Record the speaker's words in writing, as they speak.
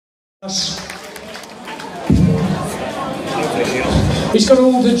He's got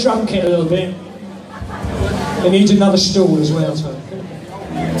all the drum kit a little bit. He needs another stool as well. So.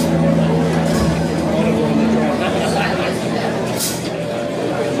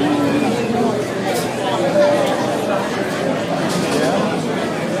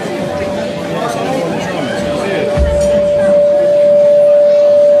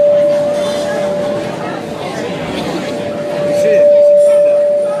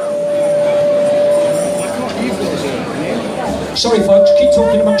 Sorry folks, keep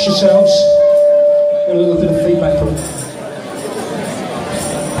talking amongst yourselves. Get a little bit of feedback from it.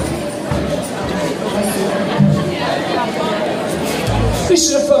 This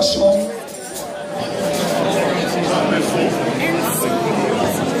is the first song.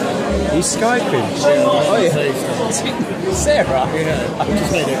 He's Skyping. Oh yeah. Sarah? Yeah. I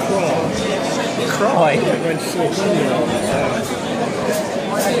just made her cry.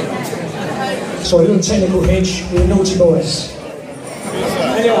 Sorry, a little technical hitch. We're naughty boys.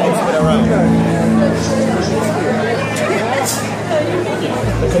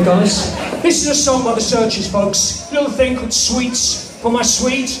 Okay guys, this is a song by the Searchers, folks. A little thing called Sweets for my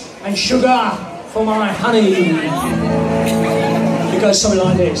sweet and sugar for my honey. It goes something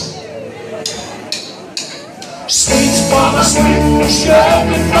like this. Sweets for my sweet,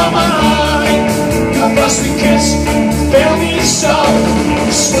 sugar for my honey. Your first sweet kiss, fill me so.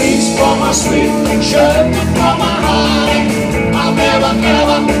 Sweets for my sweet, sugar for my honey. I'll never,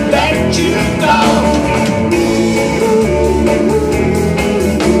 never let you go.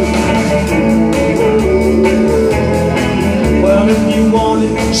 Well, if you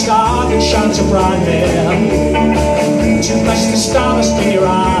wanted a star that shines so bright there, to match the stardust in your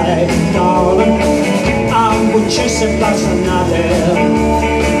eye, darling, I would chase it flies from now there,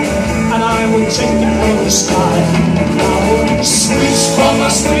 and I would take it from the sky. I would sweets for my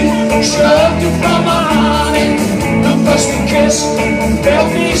sweet, sugar for my honey. The first we kiss felt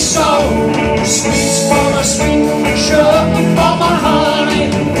me so. Sweets for my sweet, sugar for my honey.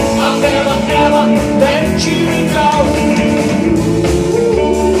 I'll never, ever let you go.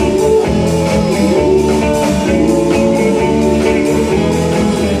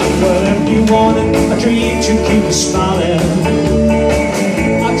 Well, if you wanted a dream to keep you smiling,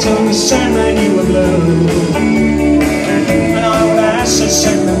 I'd tell the Sandman you were blue, and I would ask the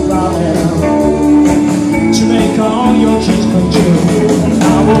segment to make all your dreams come true. I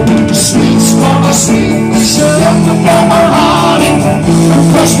will be the sweets for my sweet, sugar for my honey.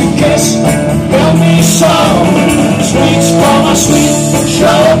 First we kiss, feel me so. Sweets for my sweet,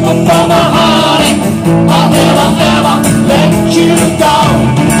 sugar for my honey. I'll never, never let you go.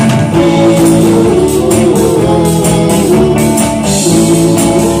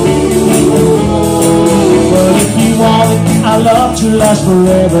 But if you want it, I love to last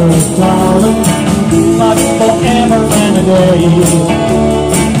forever, darling. But forever and a day,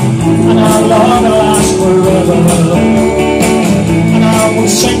 and our love will last forever, and I will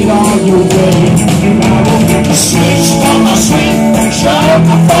sing it all your way. I will get the sweets for my sweet, sugar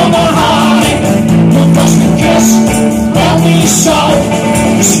for my honey. Your first kiss, felt me so.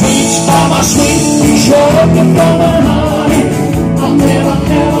 Sweets for my sweet, sugar for my honey. I'll never,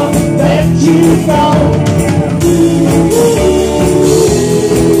 never let you go.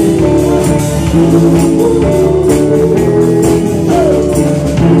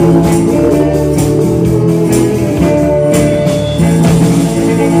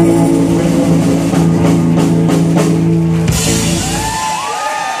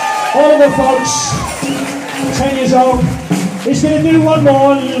 Oliver, folks, 10 years old. He's going to do one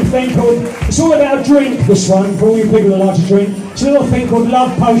more little thing called, it's all about a drink, this one, for all you people that like to drink. It's a little thing called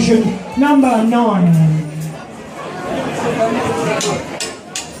Love Potion number 9.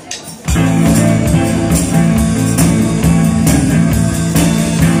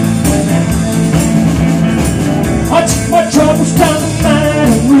 I took my troubles down the man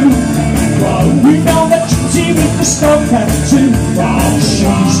room. Well, we know that you see with the stone tattoo. Well,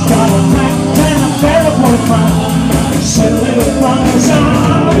 she's got a black and a better boyfriend. Said a little runners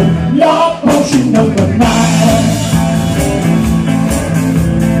out. Love potion number 9.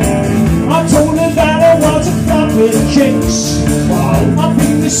 I told her that I was a fun with chicks. Wow. I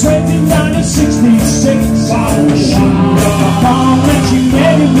think this went in 1966. Wow. She got a bomb and she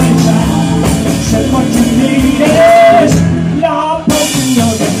made it later. Said what you need is love potion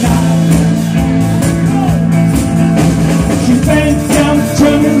number 9. She bent down,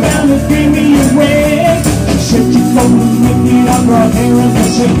 turned around and gave me a wig. She said you go and make me up right here in the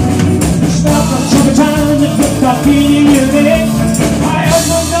sea. Stopped on some time and looked up in your leg. I held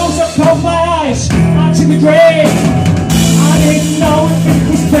my nose, I closed my eyes, I took a drink. I didn't know if it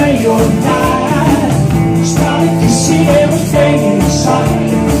was pay or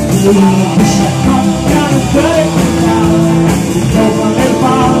I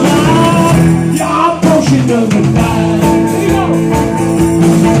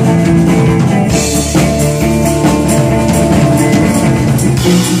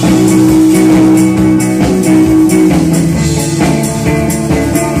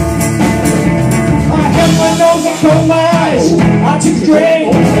took a drink.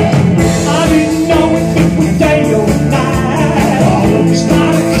 I didn't know if it was day or night.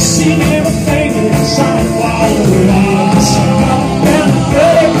 Started kissing everything inside.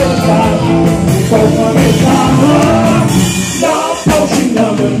 No potion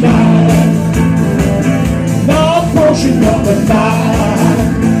number 9. No potion number 9.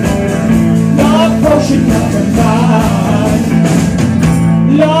 No potion number 9.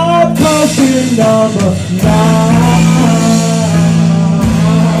 No potion number 9.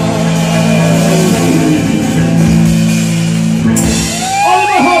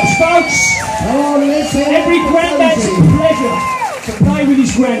 Folks, every granddad's a pleasure to play with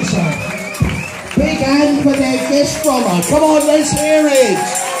his grandson. Big hand for their guest drummer. Come on, let's hear it.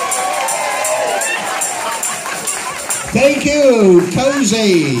 Thank you,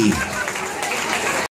 Cosy.